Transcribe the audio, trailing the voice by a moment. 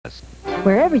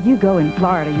Wherever you go in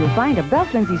Florida, you'll find a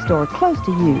Belk Lindsey store close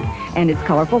to you. And it's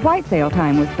colorful white sale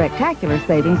time with spectacular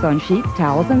savings on sheets,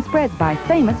 towels, and spreads by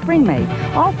famous Spring Made,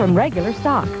 all from regular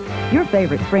stock. Your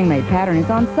favorite Spring Made pattern is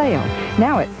on sale,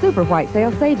 now at super white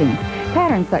sale savings.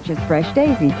 Patterns such as Fresh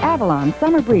Daisy, Avalon,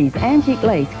 Summer Breeze, Antique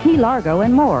Lace, Key Largo,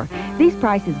 and more. These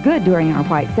prices good during our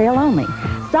white sale only.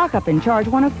 Stock up and charge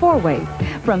one of 4 ways.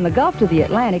 From the Gulf to the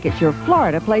Atlantic, it's your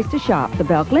Florida place to shop. The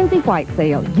Belk Lindsey White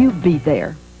Sale. You be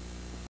there.